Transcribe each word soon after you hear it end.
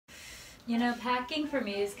You know, packing for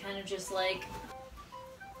me is kind of just like,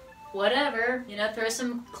 whatever, you know, throw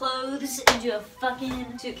some clothes into a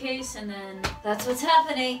fucking suitcase and then that's what's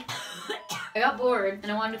happening. I got bored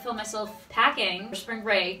and I wanted to fill myself packing for spring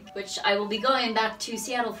break, which I will be going back to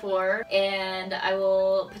Seattle for, and I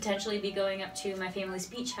will potentially be going up to my family's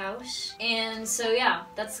beach house. And so yeah,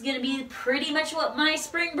 that's gonna be pretty much what my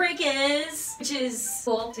spring break is, which is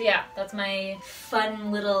cool. So yeah, that's my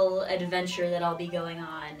fun little adventure that I'll be going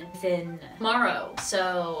on within tomorrow.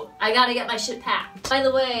 So I gotta get my shit packed. By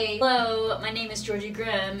the way, hello, my name is Georgi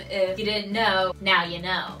Grimm. If you didn't know, now you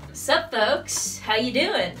know. What's up, folks? How you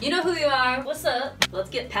doing? You know who you are. What's up? Let's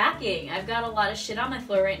get packing. I've got a lot of shit on my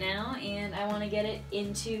floor right now, and I want to get it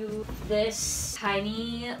into this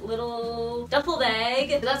tiny little duffel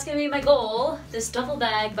bag. That's gonna be my goal. This duffel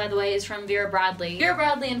bag, by the way, is from Vera Bradley. Vera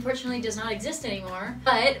Bradley, unfortunately, does not exist anymore,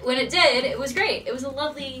 but when it did, it was great. It was a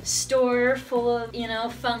lovely store full of, you know,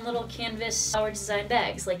 fun little canvas flower design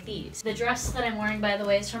bags like these. The dress that I'm wearing, by the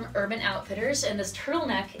way, is from Urban Outfitters, and this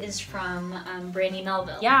turtleneck is from Brandy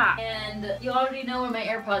Melville. Yeah, and you already know where my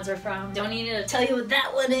AirPods are from. Don't need to tell you what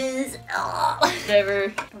that one is.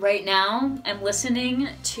 Whatever. Right now, I'm listening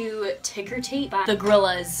to Ticker Tape by the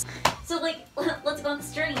Gorillas. So like, let's go on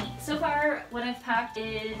this journey. So far, what I've packed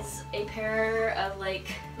is a pair of like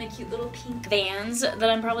my cute little pink Vans that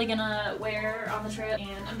I'm probably gonna wear on the trip,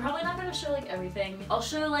 and I'm probably not gonna show like everything. I'll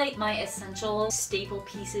show like my essential staple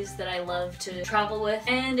pieces that I love to travel with,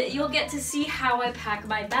 and you'll get to see how I pack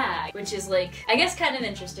my bag, which is like, I guess kind of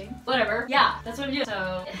interesting. Whatever. Yeah, that's what I'm doing.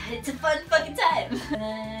 So it's a fun fucking time. And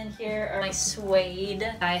then here are my suede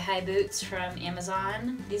thigh-high boots from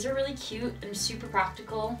Amazon. These are really cute and super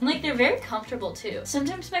practical. And like, they're very comfortable too.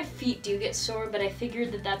 Sometimes my feet do get sore, but I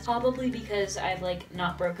figured that that's probably because I've like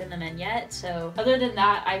not broken them in yet. So other than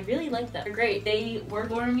that, I really like them. They're great. They work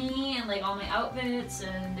for me and like all my outfits,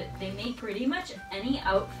 and they make pretty much any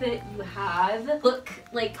outfit you have look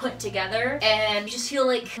like put together, and you just feel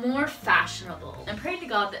like more fashionable. I'm praying to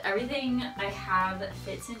God that everything I have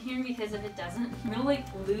fits in here, because if it doesn't, I'm gonna like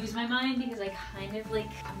lose my mind, because I kind of like,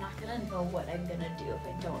 I'm not gonna know what I'm gonna do if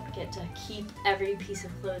I don't get to keep every piece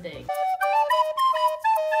of clothing.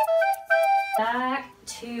 Back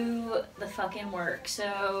to the fucking work.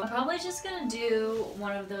 So I'm probably just gonna do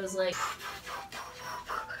one of those like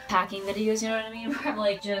packing videos, you know what I mean? Where I'm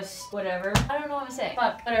like, just whatever. I don't know what to say.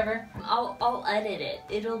 Fuck, whatever. I'll edit it.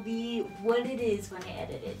 It'll be what it is when I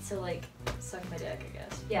edit it. So like, suck my dick, I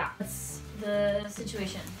guess. Yeah, that's the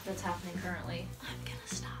situation that's happening currently. I'm gonna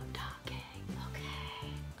stop talking,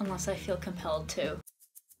 okay? Unless I feel compelled to.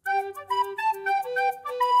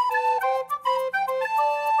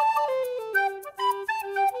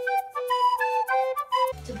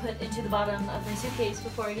 To put into the bottom of my suitcase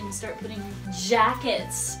before I can start putting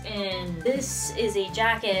jackets in. This is a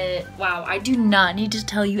jacket. Wow, I do not need to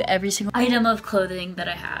tell you every single item of clothing that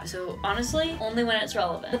I have. So honestly, only when it's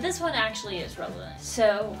relevant. But this one actually is relevant.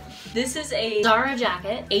 So this is a Zara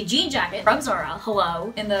jacket, a jean jacket from Zara,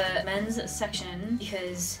 hello, in the men's section,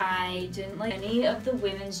 because I didn't like any of the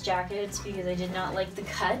women's jackets because I did not like the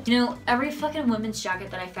cut. You know, every fucking women's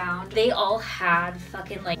jacket that I found, they all had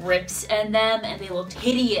fucking like rips in them, and they looked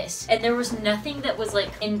hideous, and there was nothing that was like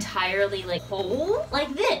entirely like whole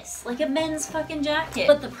like this, like a men's fucking jacket.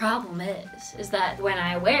 But the problem is that when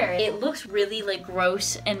I wear it, it looks really like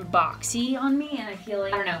gross and boxy on me, and I feel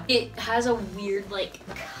like, I don't know, it has a weird like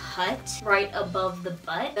cut right above the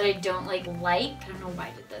butt that I don't like. I don't know why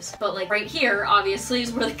I did this, but like right here obviously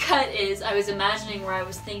is where the cut is. I was imagining where I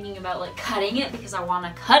was thinking about like cutting it because I want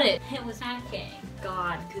to cut it. It was packing.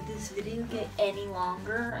 God, could this video get any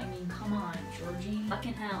longer? I mean, come on, Georgie.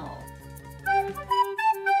 Fucking hell.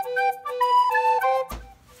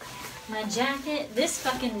 My jacket, this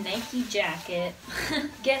fucking Nike jacket.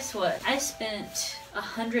 Guess what? I spent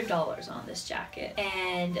 $100 on this jacket,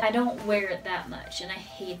 and I don't wear it that much, and I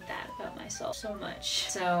hate that about myself so much.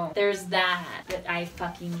 So there's that I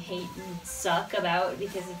fucking hate and suck about,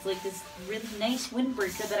 because it's like this really nice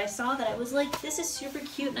windbreaker that I saw that I was like, this is super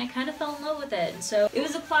cute, and I kind of fell in love with it. And so it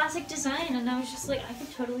was a classic design, and I was just like, I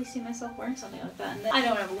could totally see myself wearing something like that, and then I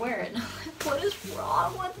don't ever wear it. And I'm like, what is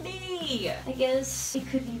wrong with me? I guess it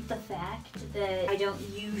could be the fact that I don't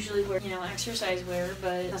usually wear, you know, exercise wear,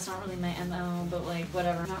 but that's not really my MO, but like,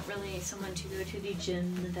 whatever. I'm not really someone to go to the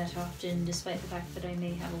gym that often, despite the fact that I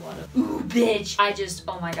may have a lot of ooh bitch.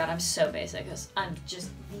 Oh my god, I'm so basic. I'm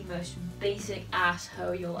just the most basic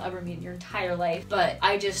asshole you'll ever meet in your entire life. But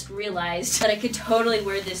I just realized that I could totally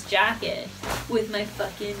wear this jacket with my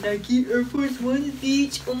fucking Nike Air Force One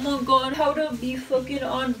beach. Oh my god, how to be fucking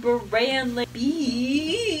on brand like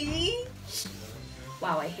beach.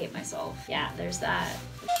 Wow, I hate myself. Yeah, there's that.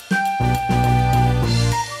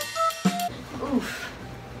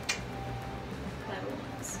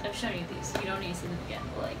 need these. You don't need to see them again,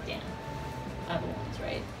 but like, damn. Other ones,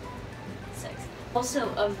 right? Sexy.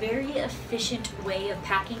 Also, a very efficient way of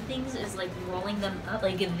packing things is like rolling them up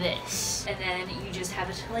like this. And then you just have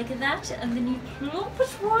it like that, and then you plop it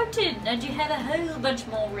right in, and you have a whole bunch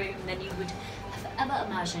more room than you would have ever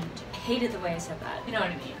imagined. I hated the way I said that. You know what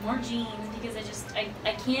I mean? More jeans, because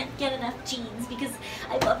I can't get enough jeans because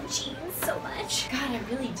I love jeans so much. God, I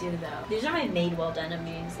really do though. These are my Madewell denim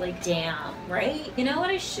jeans. Like, damn, right? You know what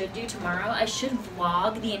I should do tomorrow? I should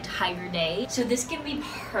vlog the entire day. So this can be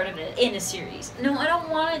part of it in a series. No, I don't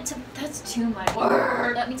want it to, that's too much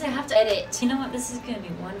work. That means I have to edit. You know what? This is gonna be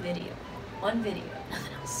one video. One video,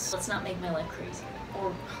 nothing else. Let's not make my life crazy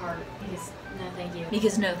or hard, because no thank you.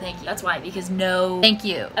 Because no thank you. That's why, because no thank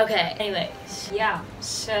you. Okay, anyways, yeah.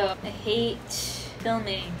 So I hate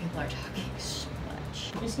filming. People are talking so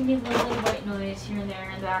much. There's gonna be a little white noise here and there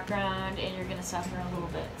in the background, and you're gonna suffer a little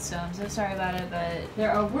bit. So I'm so sorry about it, but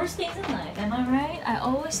there are worse things in life. Am I right? I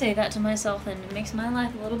always say that to myself, and it makes my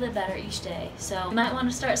life a little bit better each day. So you might want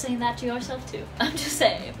to start saying that to yourself too. I'm just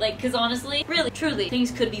saying, like, because honestly, really, truly,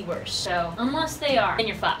 things could be worse. So unless they are, then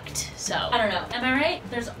you're fucked. So I don't know. Am I right?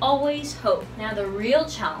 There's always hope. Now the real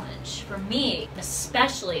challenge for me,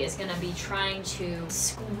 especially, is gonna be trying to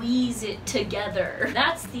squeeze it together.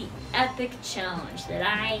 That's the epic challenge that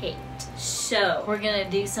I hate. So we're gonna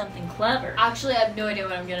do something clever. Actually, I have no idea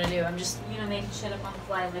what I'm gonna do. I'm just, you know, making shit up on the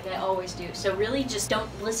fly like I always do. So really, just don't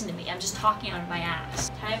listen to me. I'm just talking out of my ass.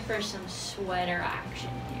 Time for some sweater action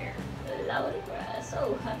here. Lordy grass.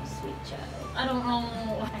 Oh, honey, sweet child. I don't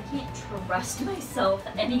know. I can't trust myself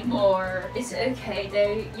anymore. It's okay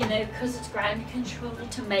though, you know, because it's ground control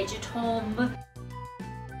to Major Tom.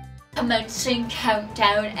 Commencing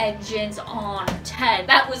countdown, engines on. 10.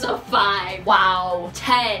 That was a 5. Wow.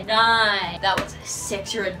 10. 9. That was a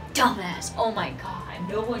 6. You're a dumbass. Oh my god.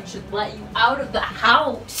 No one should let you out of the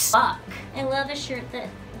house. Fuck. I love a shirt that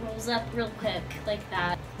rolls up real quick like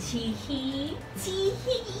that. Tee-hee.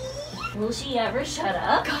 Tee-hee. Will she ever shut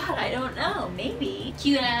up? God, I don't know. Maybe.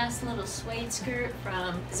 Cute ass little suede skirt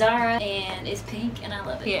from Zara, and it's pink and I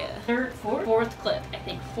love it. Yeah. Third, fourth clip. I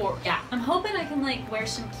think 4. Yeah. I'm hoping I can like wear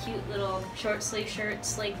some cute little short sleeve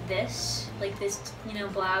shirts like this, you know,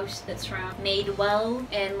 blouse that's from Madewell,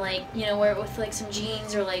 and like, you know, wear it with like some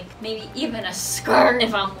jeans or like maybe even a skirt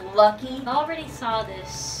if I'm lucky. I already saw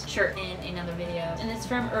this shirt in another video, and it's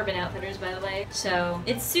from Urban Outfitters, by the way. So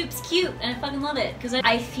it's super cute and I fucking love it, because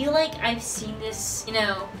I feel like I've seen this, you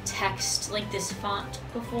know, text, like this font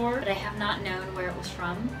before, but I have not known where it was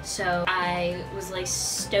from. So I was like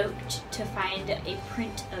stoked to find a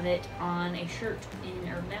print of it on a shirt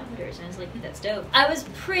in Urban Outfitters, and I was like, that's dope. I was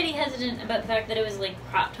pretty hesitant about the fact that it was like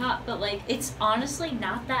crop top, but like it's honestly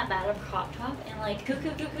not that bad of a crop top, and like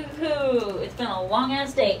it's been a long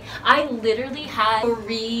ass day. I literally had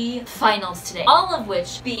 3 finals today, all of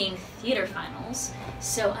which being theater finals.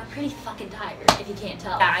 So I'm pretty fucking tired, if you can't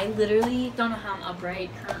tell. I literally don't know how I'm up right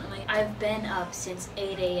currently. I've been up since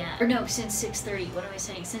 8 a.m. Or no, since 6:30. What am I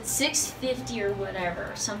saying? Since 6:50 or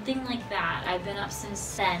whatever. Something like that. I've been up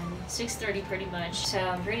since then. 6:30 pretty much. So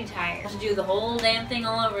I'm pretty tired. I have to do the whole damn thing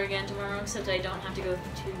all over again tomorrow, except I don't have to go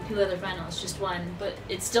to 2 other finals, just 1. But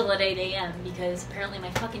it's still at 8 a.m. because apparently my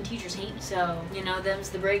fucking teachers hate me. So, you know, them's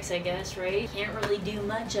the breaks, I guess, right? Can't really do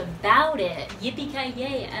much about it.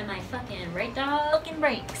 Yippee-ki-yay, am I fucking right, dog? Fucking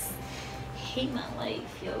breaks. Hate my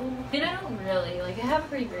life, yo. I mean, I don't really, like, I have a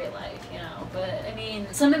pretty great life, you know, but I mean,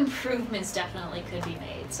 some improvements definitely could be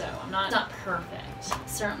made, so I'm not perfect.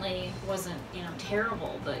 Certainly wasn't, you know,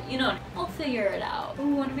 terrible, but you know, I'll figure it out.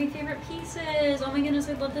 Ooh, one of my favorite pieces. Oh my goodness,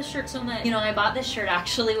 I love this shirt so much. You know, I bought this shirt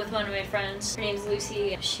actually with one of my friends. Her name's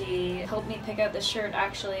Lucy. She helped me pick out this shirt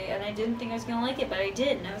actually, and I didn't think I was gonna like it, but I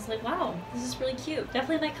did, and I was like, wow, this is really cute.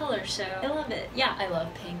 Definitely my color, so I love it. Yeah, I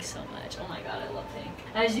love pink so much. Oh my god, I love pink.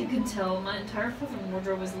 As you can tell, my entire fucking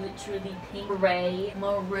wardrobe is literally pink, gray,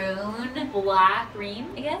 maroon, black,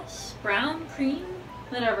 cream, I guess, brown, cream,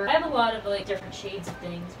 whatever. I have a lot of like different shades of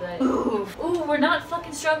things, but ooh, we're not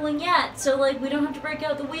fucking struggling yet, so like we don't have to break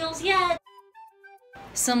out the wheels yet.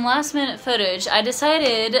 Some last minute footage. I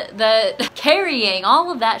decided that carrying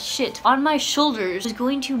all of that shit on my shoulders is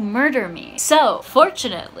going to murder me. So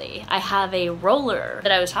fortunately, I have a roller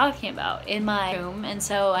that I was talking about in my room, and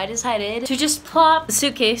so I decided to just plop the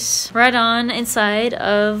suitcase right on inside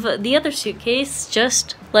of the other suitcase,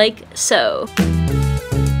 just like so.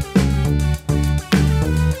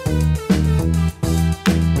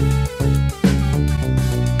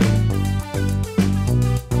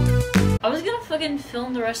 I was gonna fucking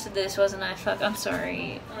film the rest of this, wasn't I? Fuck, I'm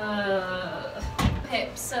sorry. Okay,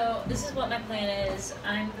 so this is what my plan is.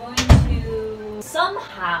 I'm going to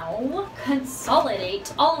somehow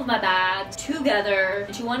consolidate all of my bags together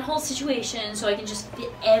into one whole situation so I can just fit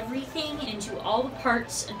everything into all the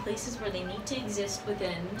parts and places where they need to exist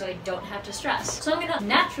within so I don't have to stress. So I'm gonna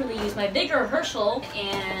naturally use my bigger Herschel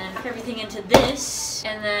and put everything into this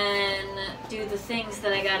and then do the things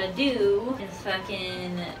that I gotta do and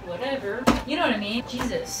fucking whatever. You know what I mean?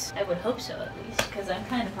 Jesus. I would hope so at least, because I'm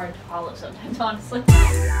kind of hard to follow sometimes, honestly.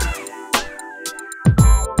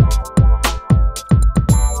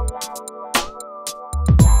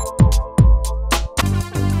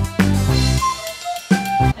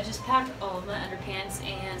 I just packed all of my underpants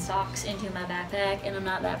and socks into my backpack and I'm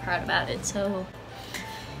not that proud about it, so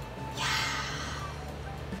yeah.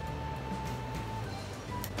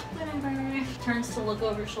 Whatever. Turns to look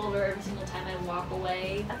over your shoulder every single time I walk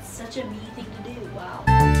away. That's such a me thing to do, wow.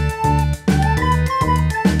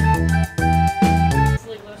 It's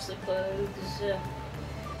like mostly clothes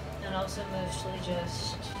and also mostly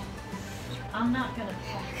just, I'm not gonna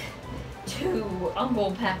pack 2, I'm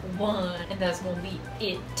gonna pack 1 and that's gonna be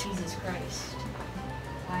it. Jesus Christ.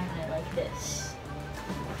 Why am I like this?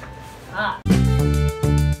 Ah.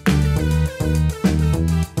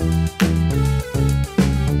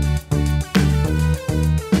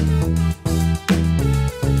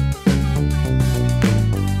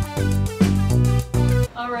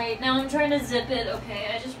 Alright, now I'm trying to zip it.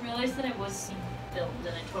 Okay, I just realized that I was filmed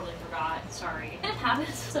and I totally forgot. Sorry. It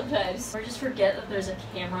happens sometimes. Or I just forget that there's a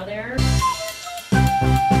camera there.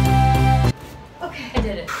 Okay, I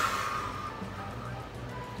did it.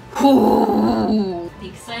 The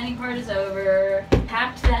exciting part is over.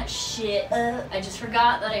 Packed that shit up. I just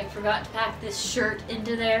forgot that I forgot to pack this shirt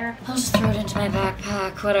into there. I'll just throw it into my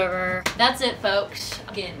backpack, whatever. That's it, folks.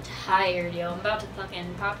 I'm getting tired, yo. I'm about to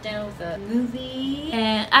fucking pop down with a movie.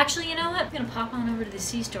 And actually, you know what? I'm gonna pop on over to the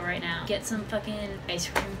C-store right now. Get some fucking ice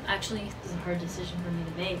cream. Actually, this is a hard decision for me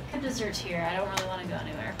to make. I have desserts here. I don't really want to go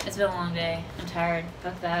anywhere. It's been a long day. I'm tired.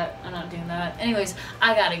 Fuck that. I'm not doing that. Anyways,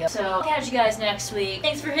 I gotta go. So, I'll catch you guys next week.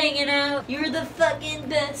 Thanks for hanging out. You're the fucking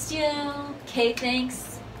best, yo. Okay,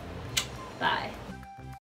 thanks. Bye.